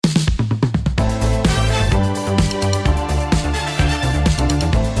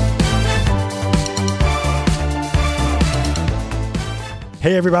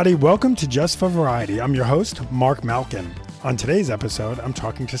Hey everybody, welcome to Just for Variety. I'm your host, Mark Malkin. On today's episode, I'm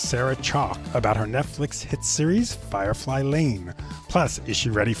talking to Sarah Chalke about her Netflix hit series, Firefly Lane. Plus, is she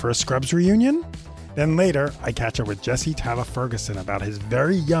ready for a Scrubs reunion? Then later, I catch up with Jesse Tyler Ferguson about his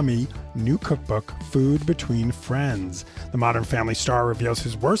very yummy new cookbook, Food Between Friends. The Modern Family star reveals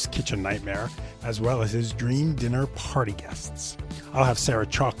his worst kitchen nightmare, as well as his dream dinner party guests. I'll have Sarah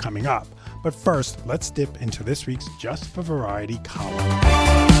Chalke coming up. But first, let's dip into this week's Just for Variety column.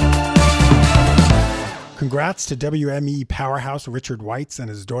 Congrats to WME powerhouse Richard Weitz and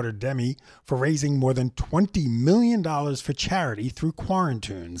his daughter Demi for raising more than $20 million for charity through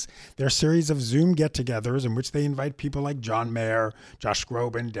Quarantunes, their series of Zoom get-togethers in which they invite people like John Mayer, Josh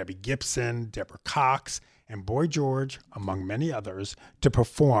Groban, Debbie Gibson, Deborah Cox, and Boy George, among many others, to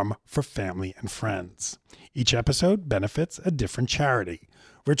perform for family and friends. Each episode benefits a different charity.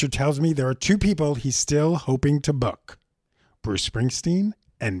 Richard tells me there are two people he's still hoping to book, Bruce Springsteen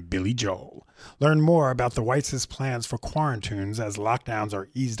and Billy Joel. Learn more about the Weitz's plans for Quarantunes as lockdowns are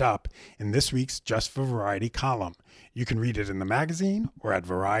eased up in this week's Just for Variety column. You can read it in the magazine or at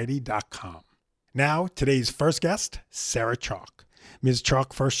variety.com. Now, today's first guest, Sarah Chalke. Ms.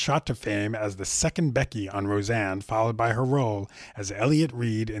 Chalke first shot to fame as the second Becky on Roseanne, followed by her role as Elliot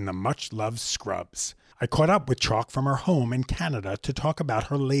Reed in the much-loved Scrubs. I caught up with Chalke from her home in Canada to talk about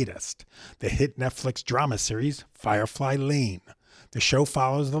her latest, the hit Netflix drama series, Firefly Lane. The show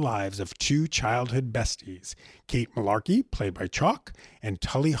follows the lives of two childhood besties, Kate Malarkey, played by Chalke, and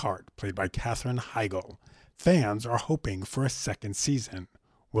Tully Hart, played by Katherine Heigl. Fans are hoping for a second season.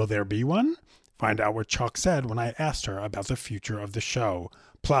 Will there be one? Find out what Chalke said when I asked her about the future of the show.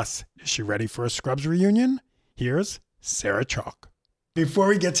 Plus, is she ready for a Scrubs reunion? Here's Sarah Chalke. Before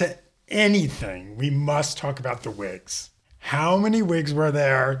we get to anything, we must talk about the wigs. How many wigs were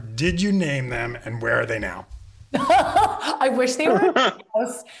there? Did you name them? And where are they now? I wish they were in my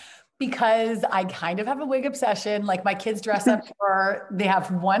house because I kind of have a wig obsession. Like my kids dress up they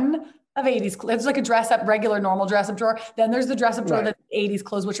have one of 80s. It's like a dress up, regular, normal dress up drawer. Then there's the dress up drawer that's 80s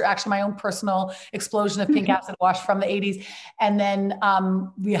clothes, which are actually my own personal explosion of pink acid wash from the 80s. And then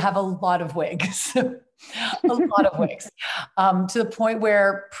we have a lot of wigs. A lot of wigs, to the point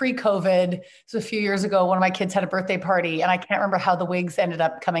where pre-COVID, so a few years ago, one of my kids had a birthday party and I can't remember how the wigs ended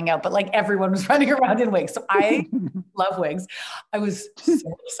up coming out, but like everyone was running around in wigs. So I love wigs. I was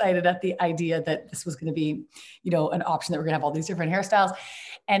so excited at the idea that this was going to be, an option that we're going to have all these different hairstyles.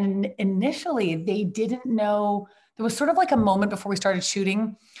 And initially they didn't know, there was sort of like a moment before we started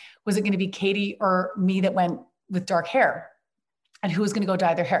shooting. Was it going to be Katie or me that went with dark hair? And who was going to go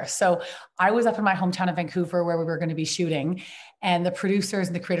dye their hair. So I was up in my hometown of Vancouver where we were going to be shooting, and the producers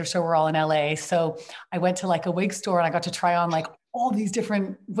and the creative show were all in LA. So I went to like a wig store and I got to try on like all these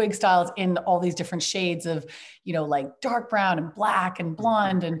different wig styles in all these different shades of, like dark brown and black and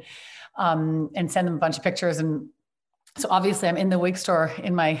blonde and send them a bunch of pictures. And so obviously I'm in the wig store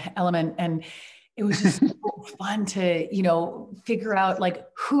in my element, and it was just so fun to, figure out like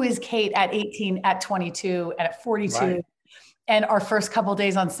who is Kate at 18, at 22, and at 42. Right. And our first couple of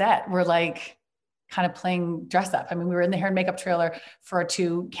days on set were like kind of playing dress up. I mean, we were in the hair and makeup trailer for our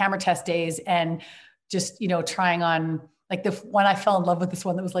 2 camera test days and just, trying on like the one. I fell in love with this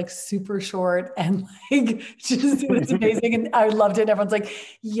one that was like super short and like, just, it was amazing. And I loved it. Everyone's like,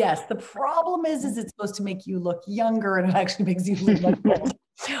 yes, the problem is it's supposed to make you look younger and it actually makes you look like old,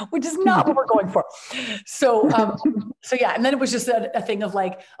 which is not what we're going for. So yeah. And then it was just a thing of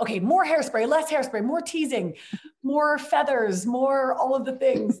like, okay, more hairspray, less hairspray, more teasing, more feathers, more all of the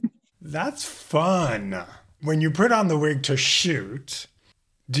things. That's fun. When you put on the wig to shoot,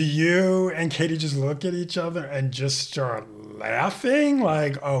 do you and Katie just look at each other and just start laughing?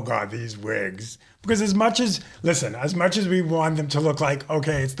 Like, oh God, these wigs. Because as much as we want them to look like,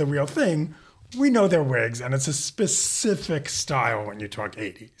 okay, it's the real thing, we know they're wigs and it's a specific style when you talk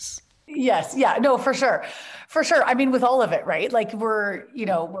 80s. Yes. Yeah, no, for sure. For sure. I mean, with all of it, right? Like we're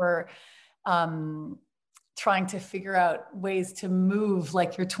trying to figure out ways to move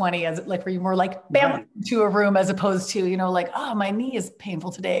like you're 20, as like where you're more like bam to a room as opposed to, like, oh, my knee is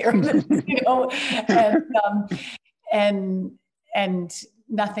painful today, or, and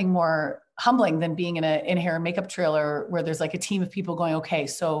nothing more humbling than being in a hair and makeup trailer where there's like a team of people going, okay,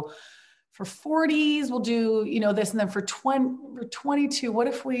 so for 40s, we'll do, this. And then for 22, what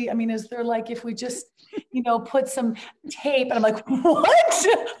if is there like, if we just, put some tape, and I'm like,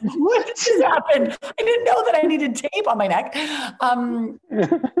 what just happened? I didn't know that I needed tape on my neck.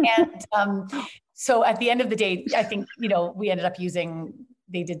 So at the end of the day, I think, we ended up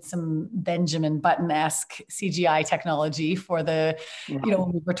they did some Benjamin Button-esque CGI technology for the,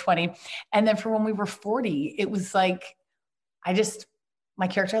 when we were 20. And then for when we were 40, it was like, my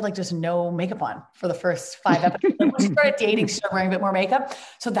character had like just no makeup on for the first 5 episodes. Like, when she started dating, she started wearing a bit more makeup.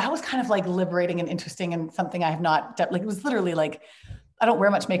 So that was kind of like liberating and interesting and something I have not done. Like, it was literally like, I don't wear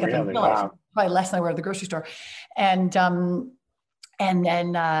much makeup in real life, probably less than I wear at the grocery store. And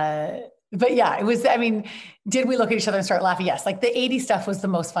then, but yeah, it was, I mean, did we look at each other and start laughing? Yes. Like the 80s stuff was the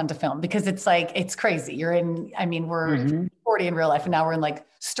most fun to film because it's like, it's crazy. You're in, I mean, we're 40 in real life and now we're in like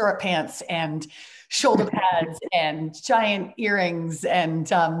stirrup pants and shoulder pads and giant earrings. And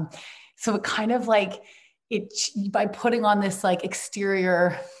so it kind of like by putting on this like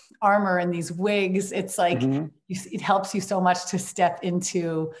exterior armor and these wigs, it's like, it helps you so much to step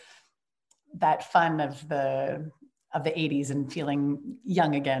into that fun of the 80s and feeling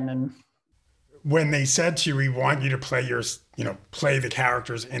young again. And when they said to you, we want you to play play the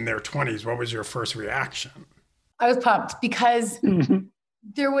characters in their 20s, what was your first reaction? I was pumped because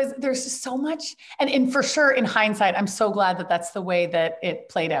there's just so much. And for sure, in hindsight, I'm so glad that that's the way that it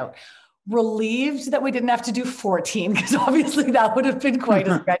played out. Relieved that we didn't have to do 14 because obviously that would have been quite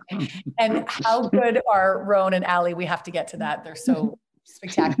a stretch. And how good are Roan and Allie? We have to get to that. They're so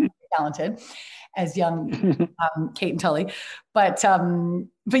spectacularly talented as young Kate and Tully. But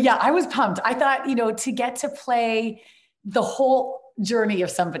yeah, I was pumped. I thought, to get to play the whole journey of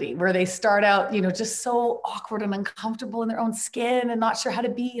somebody where they start out, just so awkward and uncomfortable in their own skin and not sure how to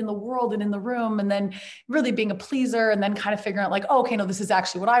be in the world and in the room, and then really being a pleaser and then kind of figuring out like, oh, okay, no, this is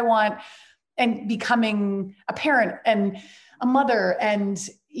actually what I want, and becoming a parent and a mother, and,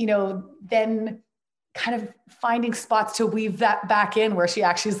 then kind of finding spots to weave that back in where she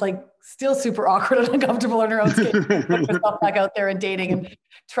actually is like still super awkward and uncomfortable in her own skin, putting herself back out there and dating and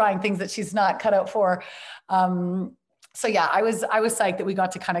trying things that she's not cut out for. So yeah, I was psyched that we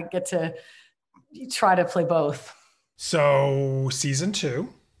got to kind of get to try to play both. So season 2,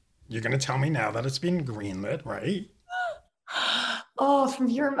 you're going to tell me now that it's been greenlit, right? Oh, from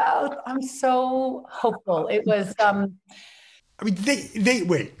your mouth. I'm so hopeful. It was, I mean, they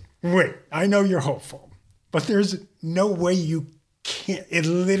wait. I know you're hopeful, but there's no way you can't. It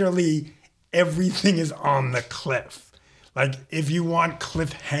literally, everything is on the cliff. Like if you want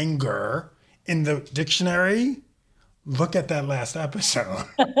cliffhanger in the dictionary, look at that last episode.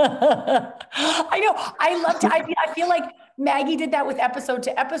 I know. I loved it. I feel like Maggie did that with episode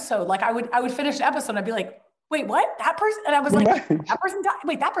to episode. Like I would finish an episode and I'd be like, wait, what? That person? And I was like, that person died?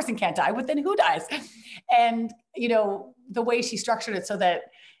 Wait, that person can't die. But then who dies? And, the way she structured it so that,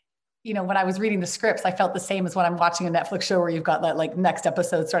 when I was reading the scripts, I felt the same as when I'm watching a Netflix show where you've got that like next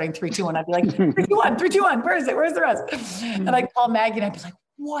episode starting 3, 2, 1. I'd be like, 3, 2, 1, 3, 2, 1. Where is it? Where's the rest? And I'd call Maggie and I'd be like,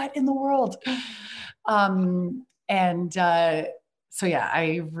 what in the world? So yeah,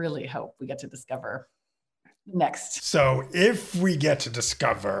 I really hope we get to discover next. So if we get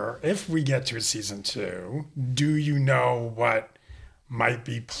to season 2, do you know what might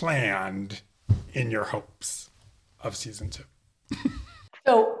be planned in your hopes of season 2?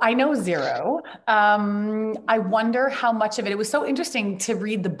 So I know 0. I wonder how much of it was so interesting to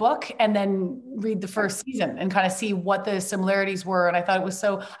read the book and then read the first season and kind of see what the similarities were. And I thought it was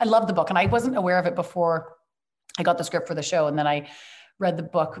I love the book and I wasn't aware of it before I got the script for the show. And then I read the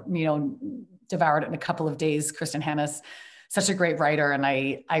book, devoured it in a couple of days. Kristen Hanna's such a great writer. And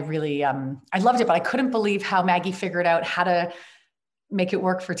I really, I loved it, but I couldn't believe how Maggie figured out how to make it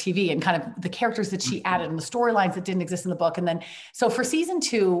work for TV and kind of the characters that she added and the storylines that didn't exist in the book. And then, so for season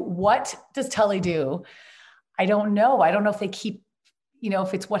 2, what does Tully do? I don't know. I don't know if they keep,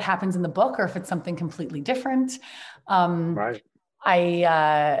 if it's what happens in the book or if it's something completely different. Right. We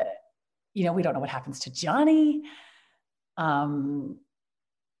don't know what happens to Johnny.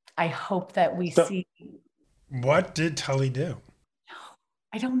 I hope that we see. What did Tully do?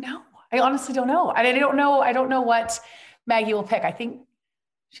 I don't know. I honestly don't know. I don't know what Maggie will pick. I think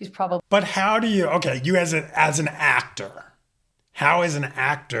she's probably. But how do you? Okay, you as an actor, how as an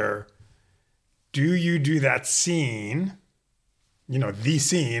actor do you do that scene? The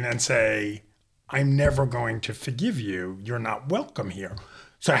scene, and say, "I'm never going to forgive you. You're not welcome here."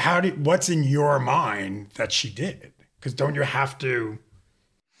 So what's in your mind that she did? Because don't you have to?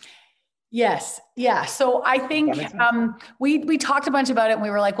 Yes. Yeah. So I think we talked a bunch about it and we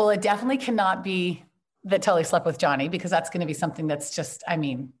were like, well, it definitely cannot be that Tully slept with Johnny because that's going to be something that's just,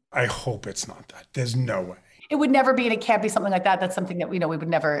 I hope it's not that. There's no way. It would never be, and it can't be something like that. That's something that, we would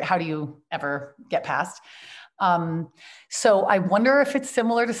never, how do you ever get past? So I wonder if it's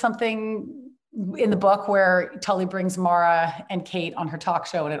similar to something in the book where Tully brings Mara and Kate on her talk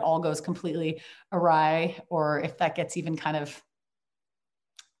show and it all goes completely awry, or if that gets even kind of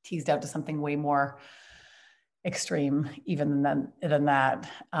teased out to something way more extreme even than that.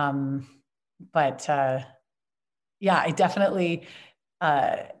 Yeah, I definitely,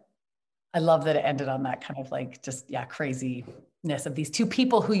 uh, I love that it ended on that kind of like, just, yeah, craziness of these two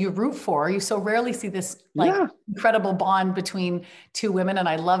people who you root for. You so rarely see this like incredible bond between two women. And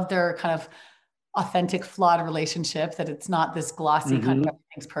I love their kind of authentic, flawed relationship, that it's not this glossy kind of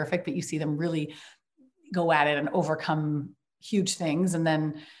everything's perfect, but you see them really go at it and overcome huge things. And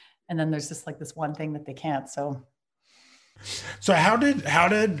then there's just like this one thing that they can't. So how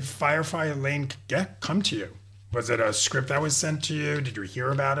did Firefly Lane come to you? Was it a script that was sent to you? Did you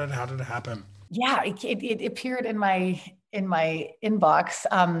hear about it? How did it happen? Yeah, it appeared in my inbox.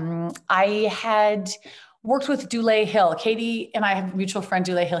 I had worked with Dule Hill. Katie and I have a mutual friend,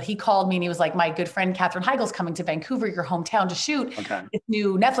 Dule Hill. He called me and he was like, my good friend, Katherine Heigl's coming to Vancouver, your hometown, to shoot this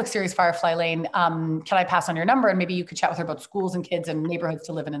new Netflix series, Firefly Lane. Can I pass on your number? And maybe you could chat with her about schools and kids and neighborhoods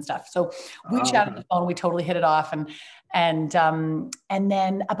to live in and stuff. So we chatted on the phone. We totally hit it off. And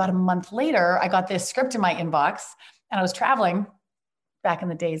then about a month later, I got this script in my inbox, and I was traveling back in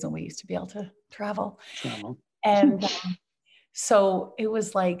the days when we used to be able to travel. And so it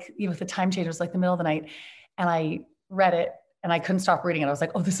was like, with the time change, it was like the middle of the night, and I read it and I couldn't stop reading it. I was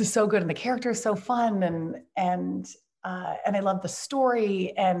like, oh, this is so good. And the character is so fun. And I love the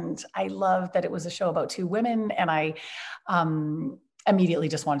story. And I love that it was a show about two women. And I immediately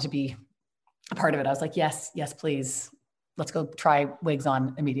just wanted to be a part of it. I was like, yes, please. Let's go try wigs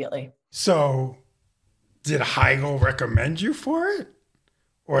on immediately. So did Heigl recommend you for it?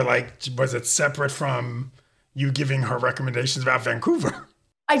 Or like, was it separate from you giving her recommendations about Vancouver?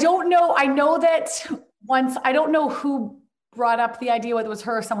 I don't know. I know that I don't know who brought up the idea, whether it was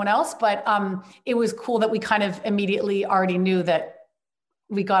her or someone else, but it was cool that we kind of immediately already knew that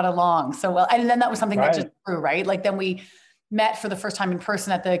we got along so well. And then that was something that just grew, right? Like then we met for the first time in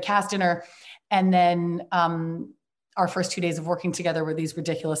person at the cast dinner. And then our first 2 days of working together were these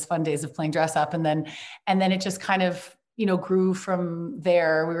ridiculous fun days of playing dress up. And then it just kind of, grew from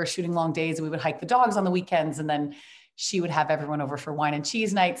there. We were shooting long days and we would hike the dogs on the weekends. And then she would have everyone over for wine and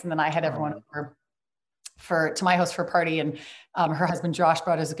cheese nights. And then I had everyone over to my house for a party. And her husband, Josh,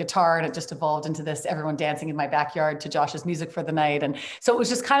 brought his guitar, and it just evolved into this, everyone dancing in my backyard to Josh's music for the night. And so it was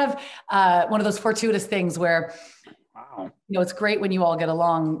just kind of one of those fortuitous things where, it's great when you all get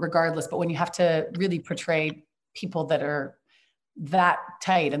along regardless, but when you have to really portray people that are that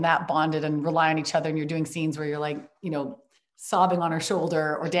tight and that bonded and rely on each other, and you're doing scenes where you're like, sobbing on her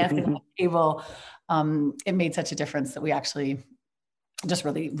shoulder or dancing on the table, it made such a difference that we actually just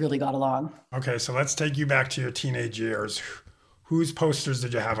really, really got along. Okay, so let's take you back to your teenage years. Whose posters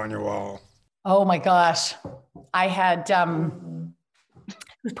did you have on your wall? Oh my gosh. I had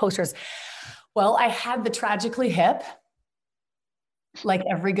whose posters? Well, I had the Tragically Hip, like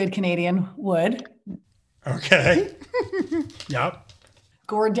every good Canadian would. Okay. Yep.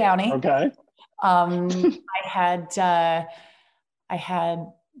 Gord Downey. Okay. I had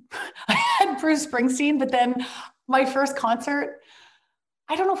Bruce Springsteen, but then my first concert,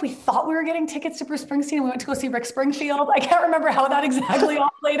 I don't know if we thought we were getting tickets to Bruce Springsteen. We went to go see Rick Springfield. I can't remember how that exactly all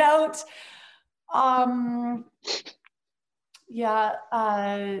played out.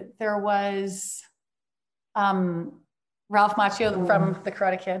 There was Ralph Macchio from The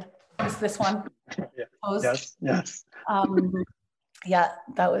Karate Kid. It's this one. Yes.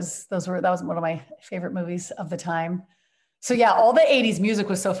 That was one of my favorite movies of the time. So yeah, all the 80s music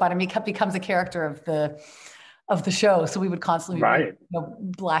was so fun. I mean, it becomes a character of the show. So we would constantly be,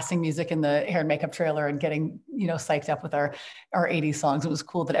 blasting music in the hair and makeup trailer and getting, psyched up with our 80s songs. It was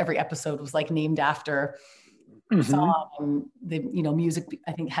cool that every episode was like named after a song. And the, music,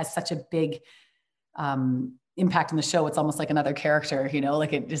 I think, has such a big impact on the show. It's almost like another character,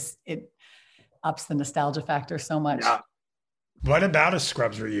 like it ups the nostalgia factor so much. Yeah. What about a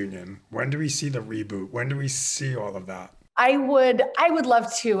Scrubs reunion? When do we see the reboot? When do we see all of that? I would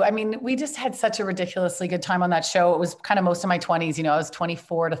love to. I mean, we just had such a ridiculously good time on that show. It was kind of most of my 20s, I was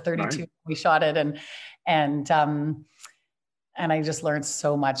 24 to 32 when we shot it. And I just learned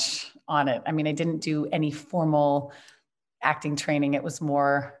so much on it. I mean, I didn't do any formal acting training. It was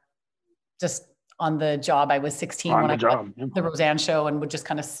more just on the job. I was 16 when I got the Roseanne show, and would just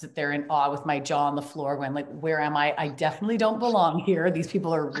kind of sit there in awe with my jaw on the floor going like, where am I? I definitely don't belong here. These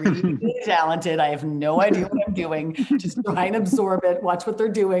people are really talented. I have no idea what I'm doing. Just try and absorb it, watch what they're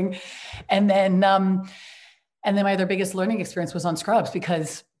doing. And then my other biggest learning experience was on Scrubs,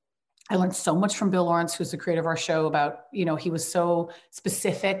 because I learned so much from Bill Lawrence, who's the creator of our show, about, he was so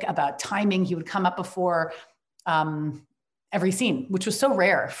specific about timing. He would come up before, every scene, which was so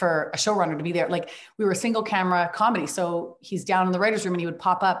rare for a showrunner to be there. Like, we were a single camera comedy. So he's down in the writer's room and he would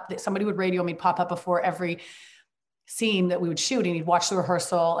pop up, somebody would radio him, he'd pop up before every scene that we would shoot, and he'd watch the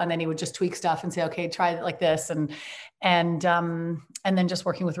rehearsal, and then he would just tweak stuff and say, okay, try it like this. And and then just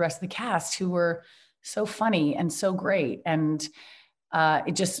working with the rest of the cast who were so funny and so great. And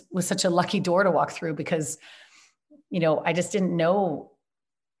it just was such a lucky door to walk through because, I just didn't know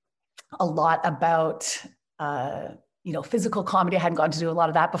a lot about, physical comedy. I hadn't gotten to do a lot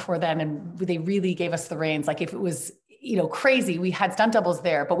of that before then. And they really gave us the reins. Like if it was, crazy, we had stunt doubles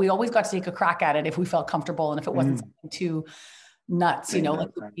there, but we always got to take a crack at it if we felt comfortable and if it wasn't something too nuts, like,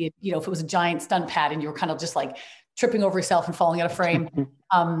 if it was a giant stunt pad and you were kind of just like tripping over yourself and falling out of frame,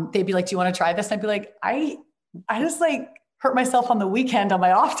 they'd be like, do you want to try this? And I'd be like, I just like hurt myself on the weekend on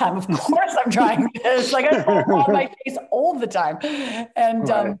my off time. Of course I'm trying this. Like I fall on my face all the time. And,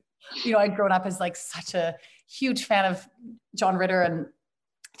 right. I'd grown up as like such a huge fan of John Ritter and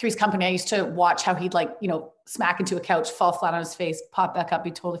Three's Company. I used to watch how he'd like, smack into a couch, fall flat on his face, pop back up,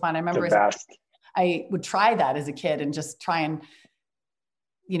 be totally fine. I remember I would try that as a kid and just try and,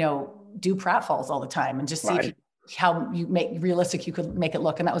 do pratfalls all the time and just see how you could make it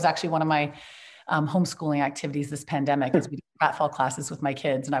look. And that was actually one of my homeschooling activities this pandemic is we did pratfall classes with my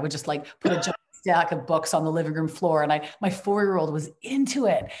kids. And I would just like put a giant stack of books on the living room floor. And my 4-year-old was into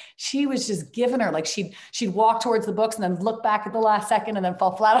it. She was just giving her, like she'd walk towards the books and then look back at the last second and then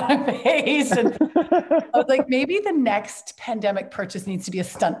fall flat on her face. And I was like, maybe the next pandemic purchase needs to be a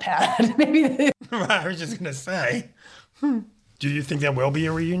stunt pad. Maybe. I was just going to say, do you think there will be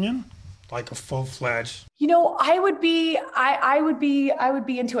a reunion? Like a full-fledged? I would be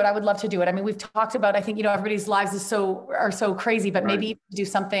into it. I would love to do it. I mean, we've talked about, I think, everybody's lives are so crazy, but maybe do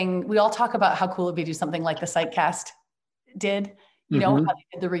something. We all talk about how cool it'd be to do something like the Sightcast did, how they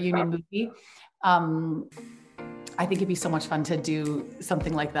did the reunion movie. I think it'd be so much fun to do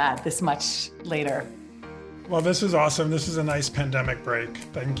something like that this much later. Well, this is awesome. This is a nice pandemic break.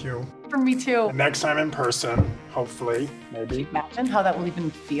 Thank you. For me too. And next time in person, hopefully, maybe. Can you imagine how that will even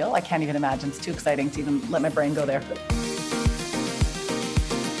feel? I can't even imagine. It's too exciting to even let my brain go there.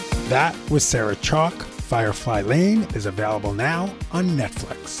 That was Sarah Chalke. Firefly Lane is available now on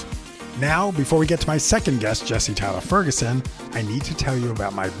Netflix. Now, before we get to my second guest, Jesse Tyler Ferguson, I need to tell you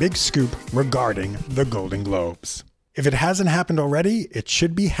about my big scoop regarding the Golden Globes. If it hasn't happened already, it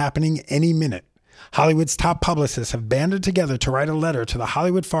should be happening any minute. Hollywood's top publicists have banded together to write a letter to the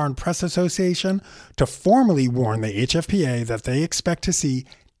Hollywood Foreign Press Association to formally warn the HFPA that they expect to see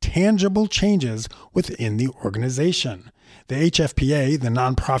tangible changes within the organization. The HFPA, the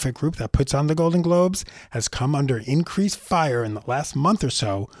nonprofit group that puts on the Golden Globes, has come under increased fire in the last month or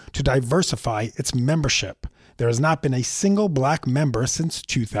so to diversify its membership. There has not been a single black member since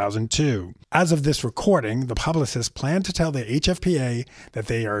 2002. As of this recording, the publicists plan to tell the HFPA that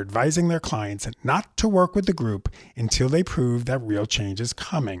they are advising their clients not to work with the group until they prove that real change is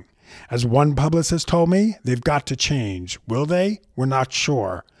coming. As one publicist told me, they've got to change. Will they? We're not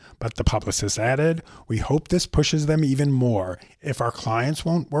sure. But the publicist added, we hope this pushes them even more. If our clients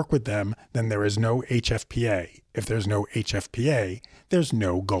won't work with them, then there is no HFPA. If there's no HFPA, there's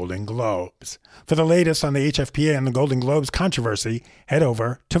no Golden Globes. For the latest on the HFPA and the Golden Globes controversy, head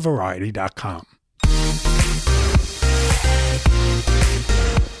over to Variety.com.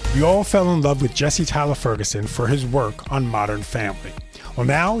 We all fell in love with Jesse Tyler Ferguson for his work on Modern Family. Well,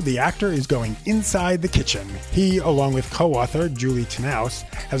 now the actor is going inside the kitchen. He, along with co-author Julie Tanaus,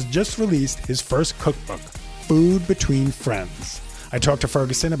 has just released his first cookbook, Food Between Friends. I talked to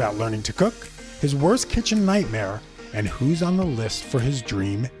Ferguson about learning to cook, his worst kitchen nightmare, and who's on the list for his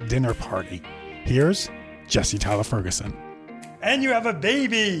dream dinner party. Here's Jesse Tyler Ferguson. And you have a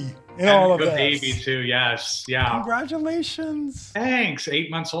baby in all of this. A baby too, yes. Yeah. Congratulations. Thanks.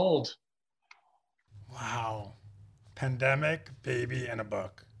 8 months old. Wow. Pandemic, baby, and a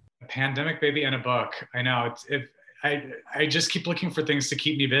book. A pandemic, baby, and a book. I know. I just keep looking for things to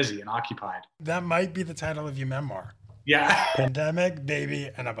keep me busy and occupied. That might be the title of your memoir. Yeah. Pandemic, baby,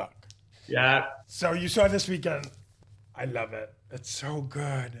 and a book. Yeah. So you saw this weekend. I love it. It's so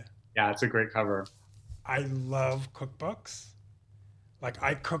good. Yeah, it's a great cover. I love cookbooks. Like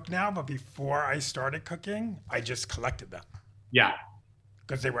I cook now, but before I started cooking, I just collected them. Yeah.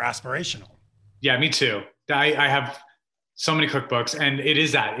 Because they were aspirational. Yeah, me too. I have so many cookbooks and it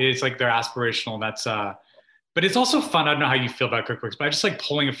is that. It's like they're aspirational. That's but it's also fun. I don't know how you feel about cookbooks, but I just like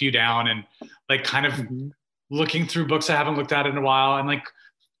pulling a few down and like kind of looking through books I haven't looked at in a while and like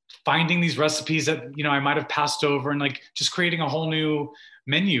finding these recipes that, I might have passed over and like just creating a whole new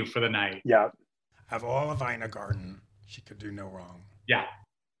menu for the night. Yeah. Have all of Ina Garten. She could do no wrong. Yeah.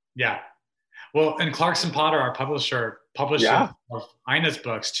 Yeah. Well, and Clarkson Potter, our publisher, published of Ina's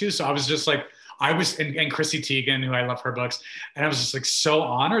books too. So I was just like, and Chrissy Teigen, who I love her books. And I was just like so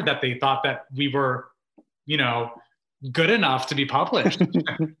honored that they thought that we were, good enough to be published.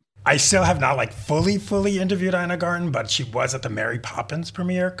 I still have not like fully interviewed Ina Garten, but she was at the Mary Poppins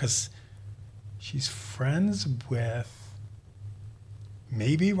premiere because she's friends with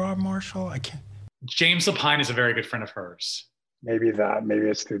maybe Rob Marshall. I can't. James Lapine is a very good friend of hers. Maybe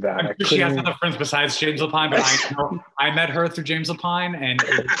it's through that. I'm sure she has other friends besides James Lapine, but I met her through James Lapine, and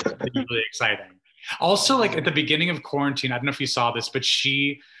it was really exciting. Also, like at the beginning of quarantine, I don't know if you saw this, but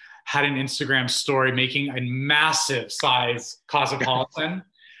she had an Instagram story making a massive size Cosmopolitan.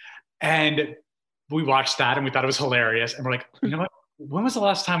 And we watched that and we thought it was hilarious. And we're like, you know what? When was the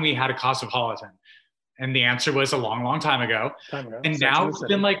last time we had a Cosmopolitan? And the answer was a long, long time ago. And now it's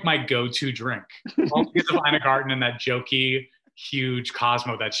been like my go-to drink. All because of Ina Garten and that jokey, huge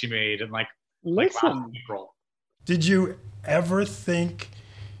Cosmo that she made in like last April. Did you ever think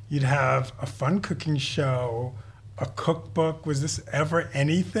you'd have a fun cooking show, a cookbook? Was this ever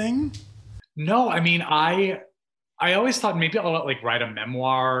anything? No, I mean, I always thought maybe I'll like write a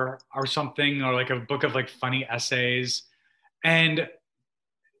memoir or something, or like a book of like funny essays. And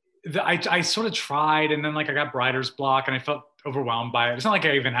I sort of tried, and then like I got writer's block and I felt overwhelmed by it. It's not like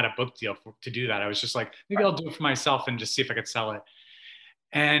I even had a book deal to do that. I was just like, maybe I'll do it for myself and just see if I could sell it.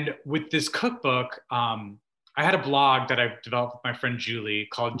 And with this cookbook, I had a blog that I developed with my friend Julie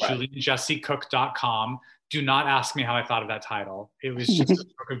called julieandjessecook.com. Do not ask me how I thought of that title. It was just a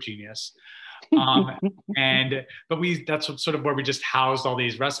stroke of genius. That's sort of where we just housed all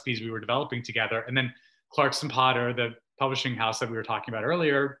these recipes we were developing together. And then Clarkson Potter, the publishing house that we were talking about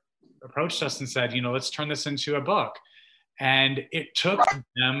earlier, approached us and said, let's turn this into a book. And it took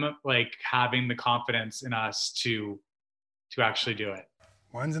them like having the confidence in us to actually do it.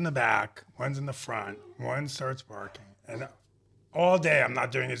 One's in the back, one's in the front, one starts barking. And all day I'm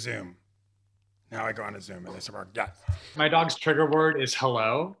not doing a Zoom. Now I go on a Zoom and they start barking. Yes. My dog's trigger word is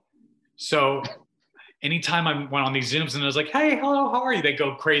hello. So anytime I went on these Zooms and I was like, hey, hello, how are you? They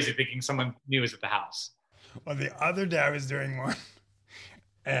go crazy thinking someone new is at the house. Well, the other day I was doing one,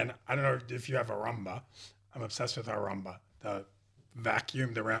 and I don't know if you have a Roomba. I'm obsessed with our Roomba, the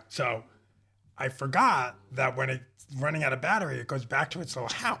vacuum, so I forgot that when it's running out of battery, it goes back to its little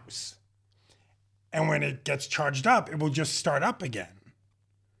house. And when it gets charged up, it will just start up again.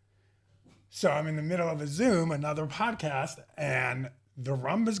 So I'm in the middle of a Zoom, another podcast, and the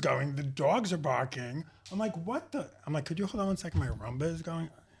Roomba's going, the dogs are barking. I'm like, could you hold on one second? My Roomba is going.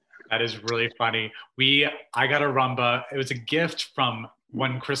 That is really funny. I got a Roomba. It was a gift from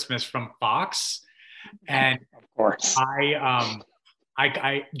one Christmas from Fox. And of course,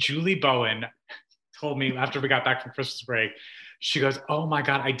 Julie Bowen told me after we got back from Christmas break, she goes, oh my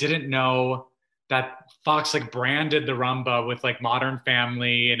God, I didn't know that Fox like branded the Roomba with like Modern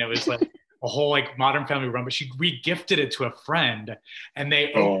Family. And it was like a whole like Modern Family Roomba. She re-gifted it to a friend and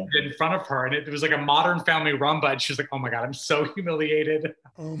they opened it in front of her. And it was like a Modern Family Roomba. And she was like, oh my God, I'm so humiliated.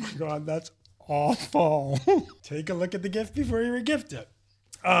 Oh my God, that's awful. Take a look at the gift before you re-gift it.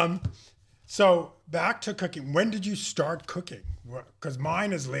 So back to cooking. When did you start cooking? Because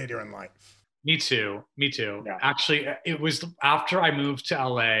mine is later in life. Me too. Yeah. Actually, it was after I moved to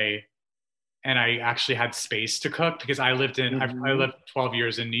LA and I actually had space to cook because I lived 12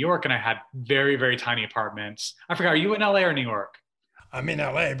 years in New York and I had very, very tiny apartments. I forgot, are you in LA or New York? I'm in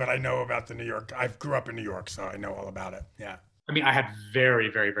LA, but I know about the New York. I grew up in New York, so I know all about it. Yeah. I mean, I had very,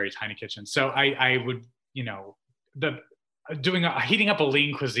 very, very tiny kitchens. So I would, heating up a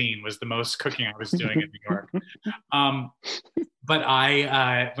lean cuisine was the most cooking I was doing in New York. But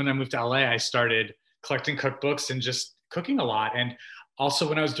when I moved to LA, I started collecting cookbooks and just cooking a lot. And also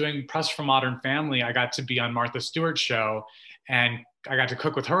when I was doing press for Modern Family, I got to be on Martha Stewart's show and I got to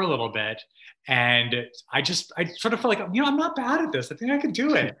cook with her a little bit. And I sort of felt like, I'm not bad at this. I think I can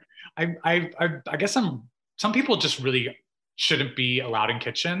do it. I guess some people just really shouldn't be allowed in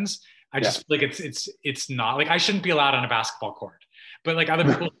kitchens. I just feel like it's not like I shouldn't be allowed on a basketball court, but like other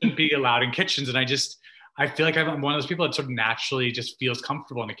people shouldn't be allowed in kitchens. And I feel like I'm one of those people that sort of naturally just feels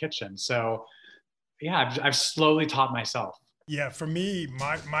comfortable in the kitchen. So yeah, I've slowly taught myself. Yeah. For me,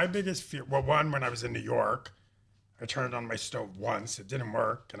 my biggest fear, when I was in New York, I turned on my stove once, it didn't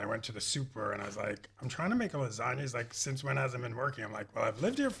work. And I went to the super and I was like, I'm trying to make a lasagna. He's like, since when hasn't been working? I'm like, well, I've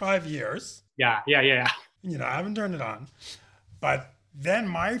lived here 5 years. Yeah. I haven't turned it on. But then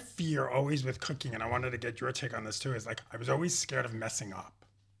my fear always with cooking, and I wanted to get your take on this too, is like, I was always scared of messing up.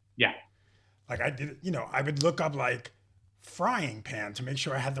 Yeah. Like I would look up like frying pan to make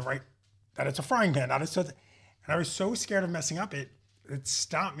sure I had that it's a frying pan, not a and I was so scared of messing up. It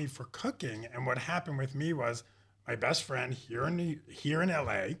stopped me for cooking. And what happened with me was my best friend here in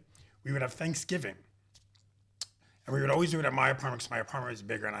LA, we would have Thanksgiving. And we would always do it at my apartment because my apartment was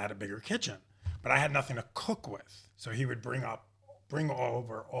bigger and I had a bigger kitchen. But I had nothing to cook with. So he would bring up bring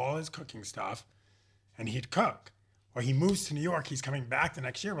over all his cooking stuff and he'd cook. Well, he moves to New York. He's coming back the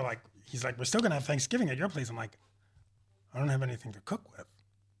next year. He's like, we're still going to have Thanksgiving at your place. I'm like, I don't have anything to cook with.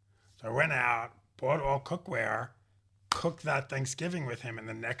 So I went out, bought all cookware, cooked that Thanksgiving with him. And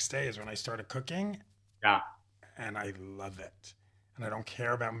the next day is when I started cooking. Yeah. And I love it. And I don't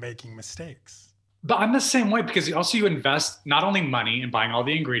care about making mistakes. But I'm the same way because also you invest not only money in buying all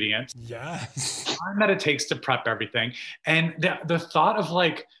the ingredients, yes, time that it takes to prep everything. And the thought of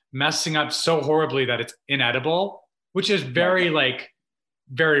like messing up so horribly that it's inedible, which is very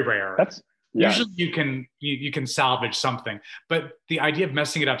very rare. Usually you can salvage something, but the idea of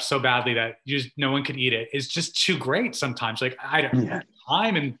messing it up so badly that no one could eat it is just too great sometimes. Like I don't have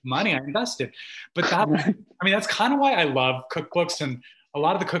time and money I invested, but that's kind of why I love cookbooks, and a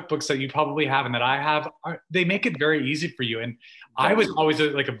lot of the cookbooks that you probably have and that I have, they make it very easy for you. And I was always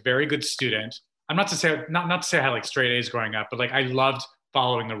a very good student. I'm not to say I had like straight A's growing up, but like I loved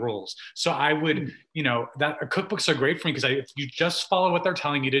following the rules. So I would, that cookbooks are great for me because if you just follow what they're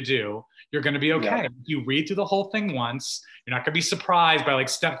telling you to do, you're going to be okay. Yeah. If you read through the whole thing once, you're not going to be surprised by like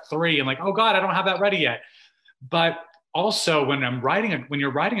step 3 and like, oh God, I don't have that ready yet. But also when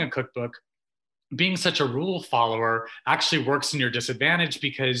you're writing a cookbook, being such a rule follower actually works in your disadvantage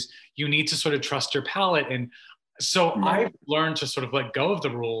because you need to sort of trust your palate. And so I've learned to sort of let go of the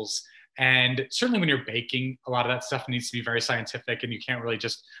rules. And certainly when you're baking, a lot of that stuff needs to be very scientific and you can't really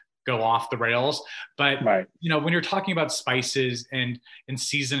just go off the rails. But, when you're talking about spices and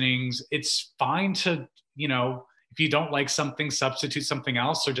seasonings, it's fine to, if you don't like something, substitute something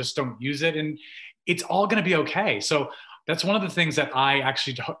else or just don't use it. And it's all going to be okay. So that's one of the things that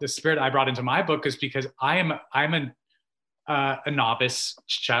the spirit I brought into my book is because I'm a novice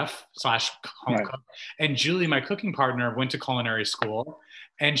chef / home cook. And Julie, my cooking partner, went to culinary school,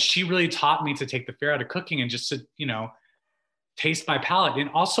 and she really taught me to take the fear out of cooking and just to, taste my palate. And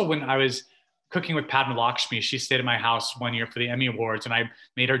also when I was cooking with Padma Lakshmi, she stayed at my house one year for the Emmy Awards, and I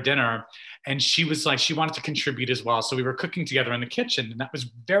made her dinner, and she was like, she wanted to contribute as well. So we were cooking together in the kitchen, and that was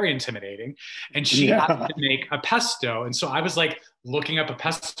very intimidating. And she had to make a pesto. And so I was like looking up a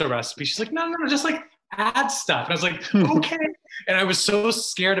pesto recipe. She's like, no, just like add stuff. And I was like, okay. And I was so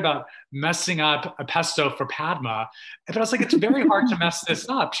scared about messing up a pesto for Padma. But I was like, it's very hard to mess this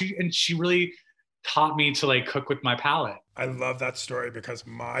up. She really taught me to like cook with my palate. I love that story because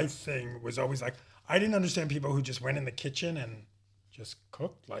my thing was always like, I didn't understand people who just went in the kitchen and just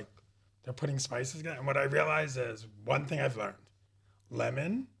cooked, like they're putting spices together. And what I realized is one thing I've learned,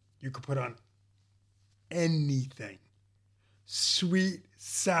 lemon, you could put on anything, sweet,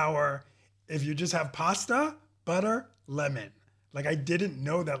 sour. If you just have pasta, butter, lemon. Like I didn't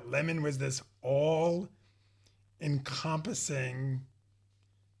know that lemon was this all encompassing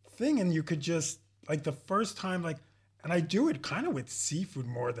thing. And you could just like the first time, like, and I do it kind of with seafood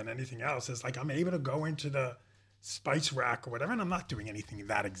more than anything else. Is like I'm able to go into the spice rack or whatever, and I'm not doing anything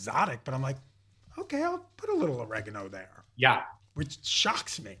that exotic, but I'm like, okay, I'll put a little oregano there. Yeah. Which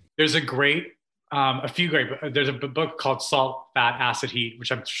shocks me. There's a great, there's a book called Salt, Fat, Acid, Heat,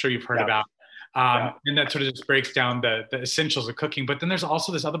 which I'm sure you've heard about. And that sort of just breaks down the essentials of cooking. But then there's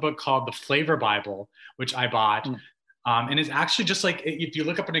also this other book called The Flavor Bible, which I bought. And it's actually just like, if you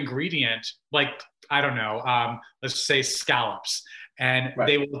look up an ingredient, like, I don't know, let's say scallops, and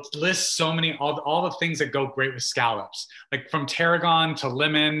they will list so many, all the things that go great with scallops, like from tarragon to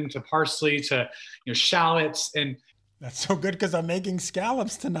lemon to parsley to, shallots. And that's so good because I'm making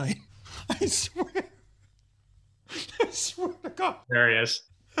scallops tonight. I swear to God. There he is.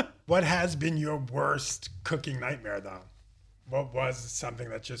 What has been your worst cooking nightmare though? What was something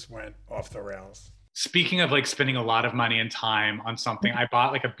that just went off the rails? Speaking of like spending a lot of money and time on something, I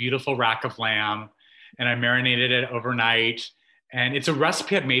bought like a beautiful rack of lamb and I marinated it overnight. And it's a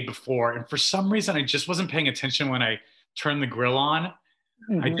recipe I'd made before. And for some reason, I just wasn't paying attention when I turned the grill on.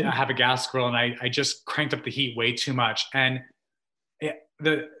 I have a gas grill and I just cranked up the heat way too much. And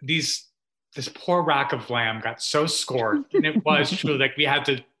this poor rack of lamb got so scorched. And it was truly like we had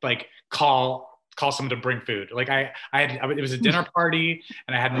to like call someone to bring food. Like it was a dinner party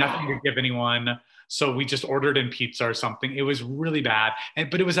and I had nothing to give anyone. So we just ordered in pizza or something. It was really bad.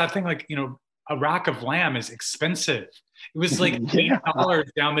 But it was that thing like, a rack of lamb is expensive. It was like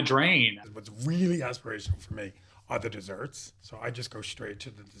 $8 down the drain. What's really aspirational for me are the desserts. So I just go straight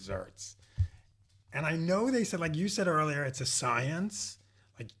to the desserts. And I know they said, like you said earlier, it's a science.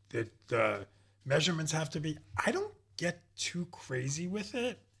 Like the measurements have to be, I don't get too crazy with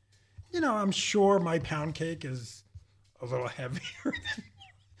it. I'm sure my pound cake is a little heavier than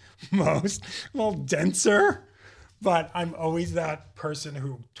most, a little denser, but I'm always that person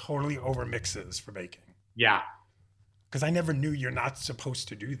who totally over mixes for baking. Yeah. Because I never knew you're not supposed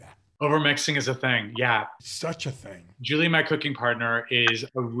to do that. Overmixing is a thing. Yeah. It's such a thing. Julie, my cooking partner, is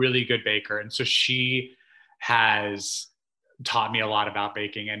a really good baker. And so she has taught me a lot about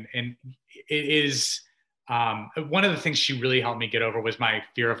baking. And it is one of the things she really helped me get over was my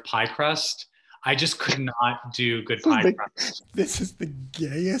fear of pie crust. I just could not do good pie crust. This is the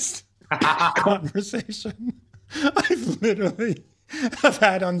gayest conversation I've literally have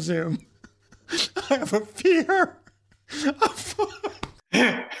had on Zoom. I have a fear of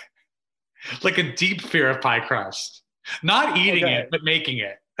like a deep fear of pie crust. Not eating it, but making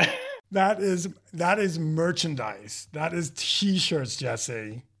it. That is merchandise. That is t-shirts,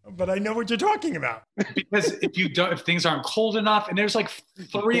 Jesse. But I know what you're talking about. Because if things aren't cold enough, and there's like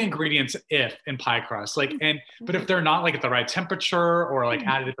 3 ingredients in pie crust, but if they're not like at the right temperature or like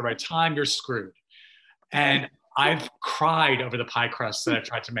added at the right time, you're screwed. And I've cried over the pie crust that I've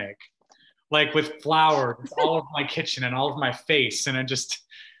tried to make, like with flour all over my kitchen and all over my face,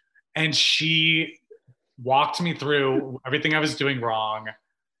 and she walked me through everything I was doing wrong.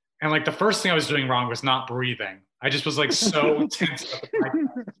 And like the first thing I was doing wrong was not breathing. I just was like so tense about the pie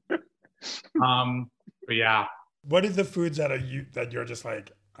crust. But yeah. What are the foods that you're just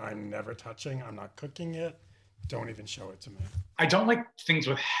like, I'm never touching, I'm not cooking it, don't even show it to me? I don't like things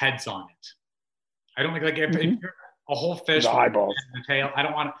with heads on it. I don't like if you're a whole fish the eyeballs and the tail.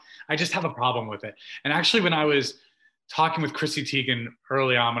 I just have a problem with it. And actually, when I was talking with Chrissy Teigen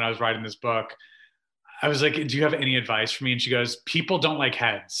early on when I was writing this book, I was like, do you have any advice for me? And she goes, people don't like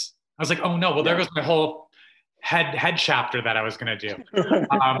heads. I was like, oh no, well, there goes my whole head chapter that I was going to do.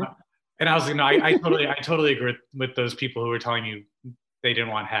 And I was like, no, I totally agree with those people who were telling you they didn't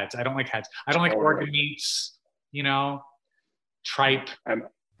want heads. I don't like heads. I don't like organ meats, tripe. And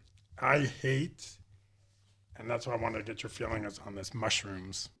I hate, and that's what I wanted to get your feelings on this,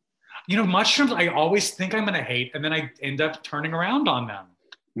 mushrooms. Mushrooms, I always think I'm going to hate, and then I end up turning around on them.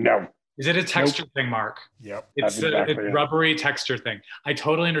 No. Is it a texture thing, Mark? Yep. It's a rubbery texture thing. I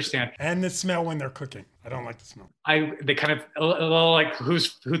totally understand. And the smell when they're cooking. I don't like the smell. They kind of a little like who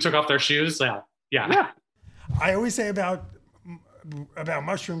took off their shoes? Yeah. I always say about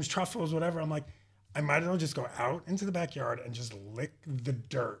mushrooms, truffles, whatever. I'm like, I might as well just go out into the backyard and just lick the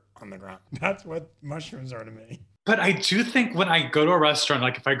dirt on the ground. That's what mushrooms are to me. But I do think when I go to a restaurant,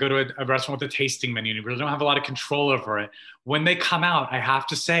 like if I go to a restaurant with a tasting menu, and you really don't have a lot of control over it, when they come out, I have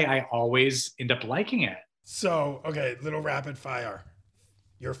to say I always end up liking it. So, okay, little rapid fire.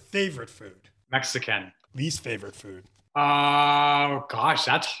 Your favorite food? Mexican. Least favorite food? Oh, gosh,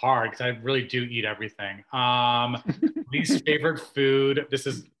 that's hard because I really do eat everything. Least favorite food. This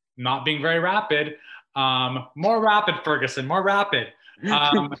is not being very rapid. More rapid, Ferguson, more rapid.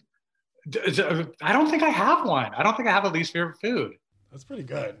 I don't think I have one. I don't think I have a least favorite food. That's pretty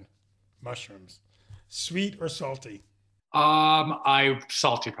good. Mushrooms. Sweet or salty?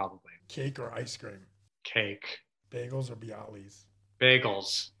 Salty probably. Cake or ice cream? Cake. Bagels or Bialys?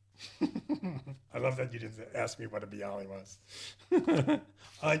 Bagels. I love that you didn't ask me what a Bialy was.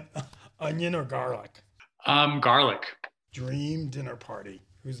 Onion or garlic? Garlic. Dream dinner party.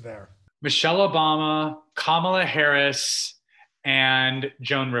 Who's there? Michelle Obama, Kamala Harris, and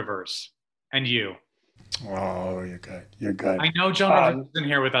Joan Rivers. And you. Oh, you're good. You're good. I know Joan Rivers isn't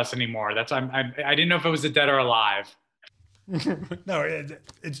here with us anymore. I didn't know if it was a dead or alive. No,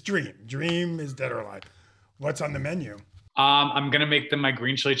 it's Dream. Dream is dead or alive. What's on the menu? I'm gonna make them my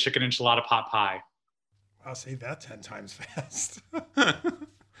green chili chicken enchilada pot pie. I'll say that 10 times fast.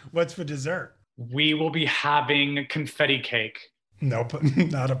 What's for dessert? We will be having confetti cake. No,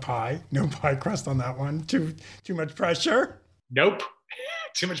 not a pie. No pie crust on that one. Too much pressure. Nope.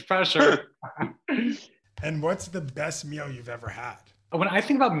 Too much pressure. And what's the best meal you've ever had? When I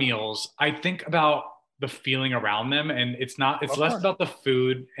think about meals, I think about the feeling around them, and it's less about the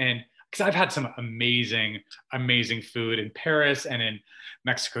food. And because I've had some amazing food in Paris and in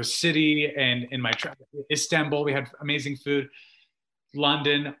Mexico City and in my trip Istanbul, we had amazing food.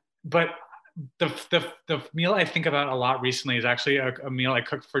 London, but the meal I think about a lot recently is actually a meal I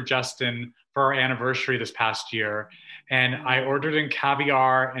cooked for Justin for our anniversary this past year. And I ordered in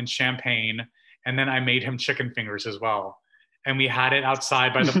caviar and champagne, and then I made him chicken fingers as well. And we had it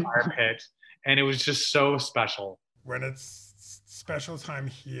outside by the fire pit, and it was just so special. When it's special time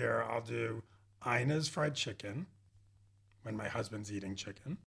here, I'll do Ina's fried chicken when my husband's eating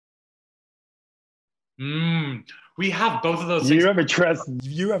chicken. We have both of those things. You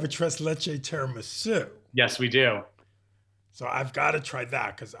have a tres leche tiramisu. Yes, we do. So I've got to try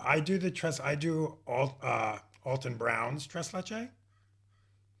that because I do Alton Brown's tres leche.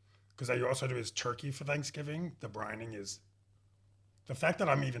 Because I also do his turkey for Thanksgiving. The brining is The fact that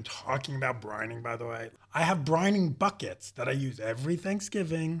I'm even talking about brining, by the way, I have brining buckets that I use every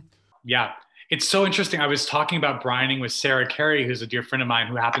Thanksgiving. Yeah. It's so interesting. I was talking about brining with Sarah Carey, who's a dear friend of mine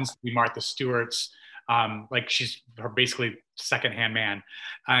who happens to be Martha Stewart's, like she's her basically secondhand man.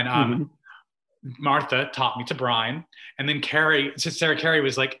 And Martha taught me to brine. And then Sarah Carey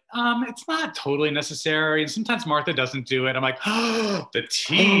was like, it's not totally necessary. And sometimes Martha doesn't do it. I'm like, oh, the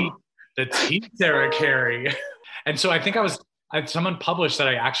tea, Sarah Carey. And so I think someone published that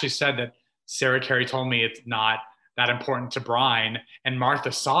I actually said that Sarah Carey told me it's not that important to brine, and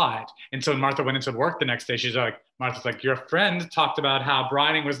Martha saw it. And so when Martha went into work the next day, Martha's like, your friend talked about how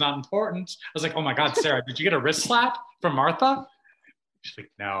brining was not important. I was like, oh my God, Sarah, did you get a wrist slap from Martha? She's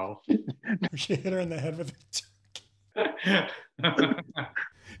like, no. She hit her in the head with a turkey.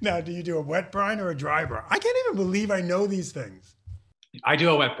 Now, do you do a wet brine or a dry brine? I can't even believe I know these things. I do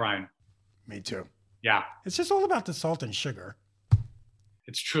a wet brine. Me too. Yeah. It's just all about the salt and sugar.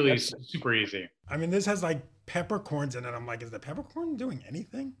 It's truly super easy. I mean, this has like peppercorns in it. I'm like, is the peppercorn doing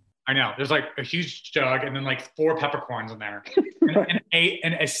anything? I know. There's like a huge jug and then like 4 peppercorns in there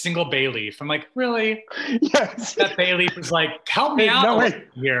and a single bay leaf. I'm like, really? Yes. That bay leaf is like, help me out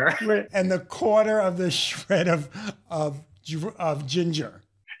here. Wait. And the quarter of the shred of ginger.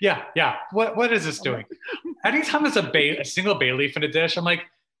 Yeah, yeah. What is this doing? Anytime there's a single bay leaf in a dish, I'm like,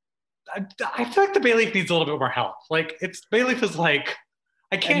 I feel like the bay leaf needs a little bit more help. Like bay leaf is like,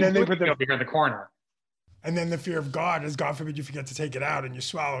 I can't do it over here in the corner. And then the fear of God is, God forbid you forget to take it out and you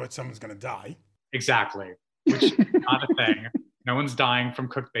swallow it, someone's going to die. Exactly. Which is not a thing. No one's dying from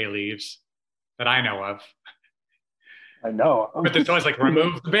cooked bay leaves that I know of. I know. But there's always like,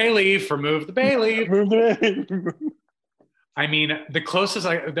 remove the bay leaf, remove the bay leaf. I mean, the closest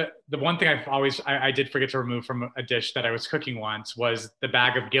the one thing I did forget to remove from a dish that I was cooking once was the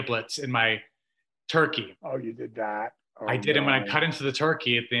bag of giblets in my turkey. Oh, you did that. Oh, I did. No. And when I cut into the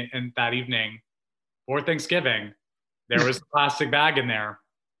turkey and that evening for Thanksgiving, there was a plastic bag in there.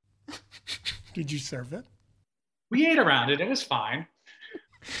 Did you serve it? We ate around it. It was fine.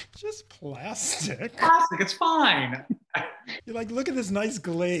 Just plastic. Plastic, it's fine. You're like, look at this nice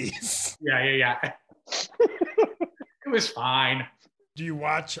glaze. Yeah. It was fine. Do you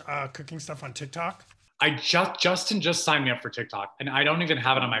watch cooking stuff on TikTok? Justin just signed me up for TikTok, and I don't even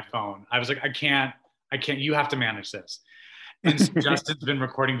have it on my phone. I was like, I can't, you have to manage this. And so Justin's been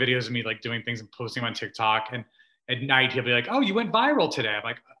recording videos of me like doing things and posting them on TikTok. And at night he'll be like, oh, you went viral today. I'm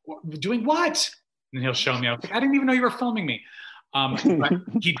like, doing what? And he'll show me. I was like, I didn't even know you were filming me. But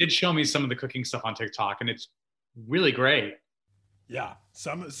he did show me some of the cooking stuff on TikTok, and it's really great. Yeah.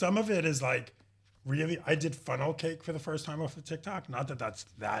 Some of it is like really, I did funnel cake for the first time off of TikTok. Not that that's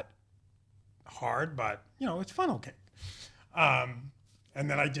that hard, but it's funnel cake. And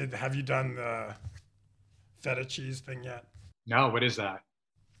then have you done the feta cheese thing yet? No, what is that?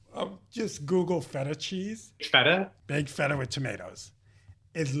 Oh, just Google feta cheese. Feta? Baked feta with tomatoes.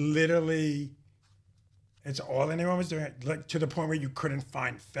 It's all anyone was doing, like to the point where you couldn't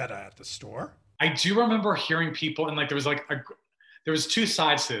find feta at the store. I do remember hearing people, and like there was 2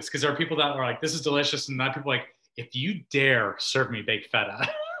 sides to this, because there are people that are like, this is delicious, and then people like, if you dare serve me baked feta.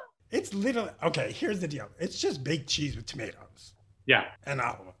 It's literally, okay, here's the deal. It's just baked cheese with tomatoes. Yeah. And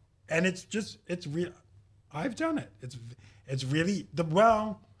olive. And it's real. I've done it. It's really,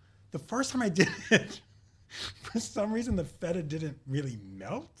 the first time I did it, for some reason the feta didn't really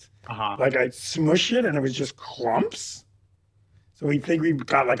melt. Like I smush it and it was just clumps. So we think we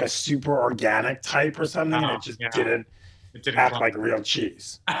got like a super organic type or something, and it just didn't act like real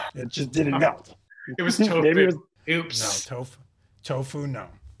cheese. It just didn't melt. It was tofu. Maybe it was, Oops. No, tofu, no.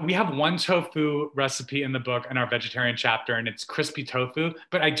 We have one tofu recipe in the book in our vegetarian chapter, and it's crispy tofu.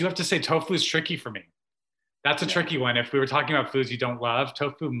 But I do have to say, tofu is tricky for me. That's a tricky one. If we were talking about foods you don't love,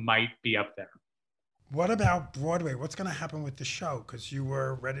 tofu might be up there. What about Broadway? What's going to happen with the show? Because you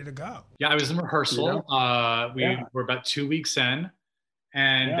were ready to go. Yeah, I was in rehearsal. We were about 2 weeks in,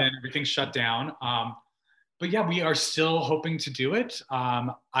 and then everything shut down. But yeah, we are still hoping to do it.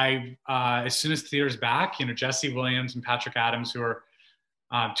 As soon as theater's back, Jesse Williams and Patrick Adams, who are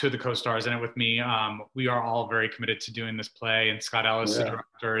 2 of the co-stars in it with me, we are all very committed to doing this play. And Scott Ellis, the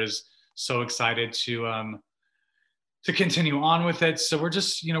director, is so excited to continue on with it. So we're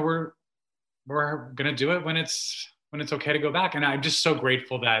just, we're gonna do it when it's okay to go back. And I'm just so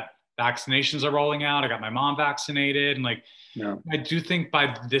grateful that vaccinations are rolling out. I got my mom vaccinated, and I do think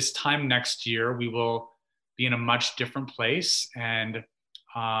by this time next year we will be in a much different place, and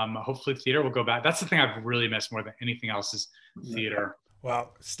hopefully theater will go back. That's the thing I've really missed more than anything else is theater.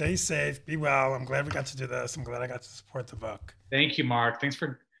 Well, stay safe, be well. I'm glad we got to do this. I'm glad I got to support the book. Thank you, Mark. Thanks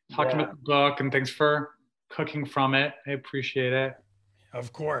for talking about the book, and thanks for cooking from it. I appreciate it.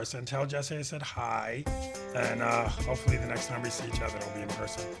 Of course. And tell Jesse I said hi. And hopefully the next time we see each other, it'll be in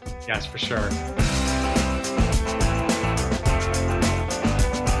person. Yes, for sure.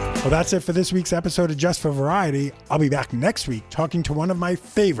 Well, that's it for this week's episode of Just for Variety. I'll be back next week talking to one of my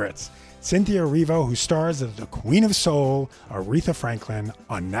favorites, Cynthia Erivo, who stars as the Queen of Soul, Aretha Franklin,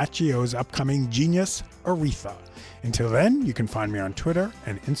 on Nat Geo's upcoming Genius, Aretha. Until then, you can find me on Twitter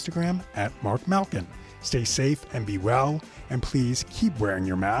and Instagram at Mark Malkin. Stay safe and be well, and please keep wearing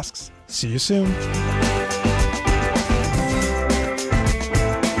your masks. See you soon.